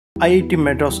IIT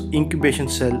Madras Incubation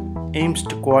Cell aims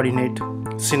to coordinate,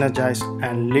 synergize,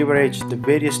 and leverage the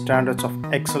various standards of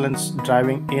excellence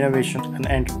driving innovation and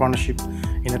entrepreneurship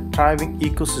in a thriving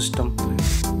ecosystem.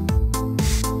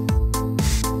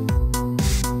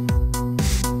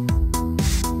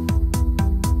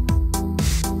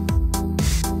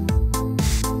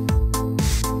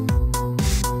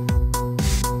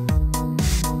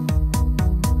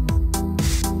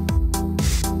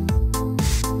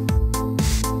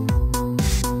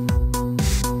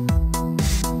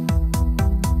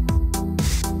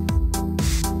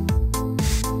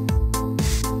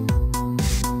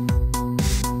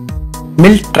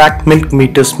 Milk-Track milk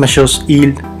meters measures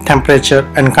yield, temperature,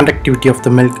 and conductivity of the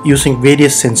milk using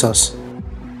various sensors.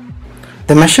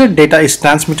 The measured data is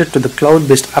transmitted to the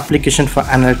cloud-based application for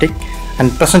analytic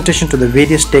and presentation to the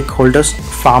various stakeholders,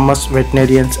 farmers,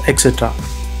 veterinarians, etc.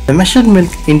 The measured milk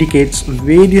indicates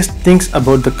various things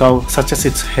about the cow such as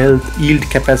its health, yield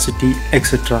capacity,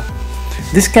 etc.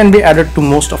 This can be added to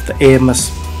most of the AMS,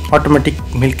 automatic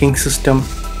milking system,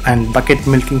 and bucket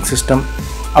milking system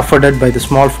afforded by the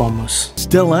small farmers.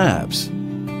 Stellapps,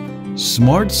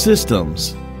 smart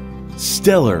systems,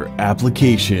 stellar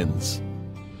applications.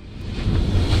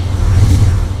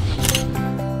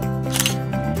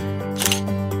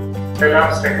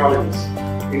 Stellapps Technologies,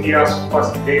 India's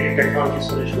first dairy technology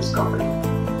solutions company,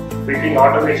 building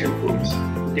automation tools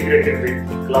integrated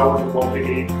with cloud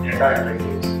mobility data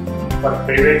analytics for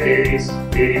private dairies,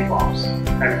 dairy farms,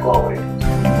 and cooperatives.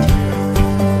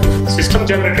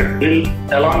 System-generated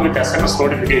bill along with SMS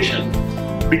notification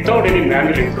without any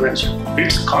manual intervention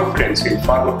builds confidence in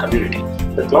farmer community.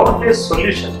 The cloud-based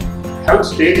solution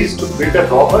helps dairies to build a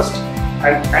robust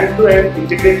and end-to-end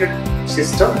integrated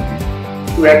system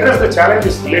to address the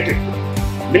challenges related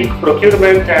to milk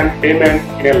procurement and payment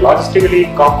in a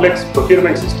logistically complex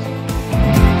procurement system.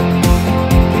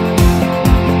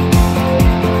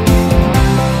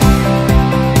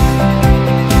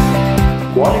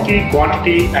 Quality,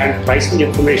 quantity, and pricing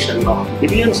information of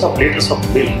millions of liters of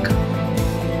milk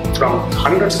from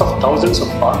hundreds of thousands of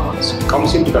farmers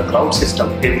comes into the cloud system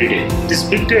every day. This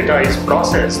big data is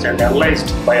processed and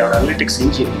analyzed by our analytics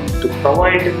engine to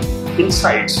provide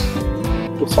insights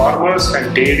to farmers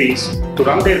and dairies to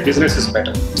run their businesses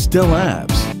better.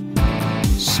 Stellapps,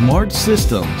 smart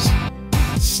systems,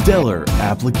 stellar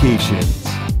applications.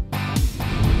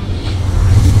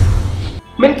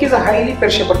 Milk is a highly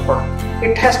perishable product.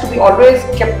 It has to be always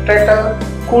kept at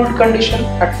a cooled condition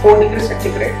at 4 degrees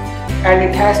centigrade, and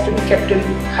it has to be kept in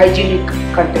hygienic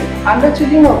container.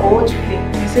 Under-chilling or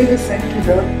over-chilling, message is sent to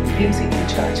the DMC in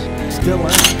charge.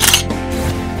 Stellapps,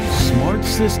 smart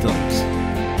systems.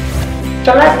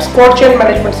 Stellapps cold chain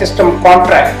management system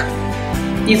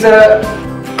ConTrak is a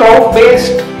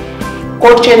cloud-based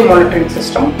cold chain monitoring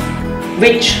system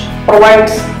which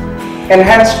provides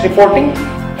enhanced reporting,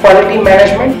 quality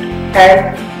management,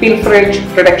 and pilferage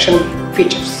reduction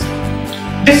features.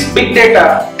 This big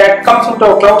data that comes into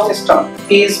our cloud system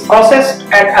is processed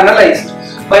and analyzed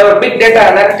by our big data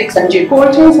analytics engine.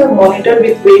 Cold chains are monitored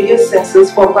with various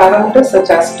sensors for parameters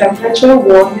such as temperature,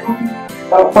 volume,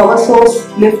 power source,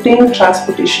 lifting,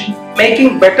 transportation,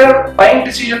 making better buying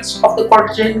decisions of the cold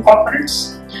chain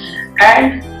components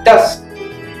and thus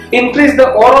increase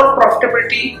the overall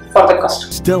profitability for the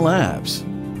customer.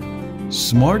 Stellapps,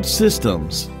 smart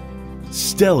systems,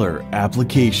 stellar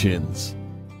applications.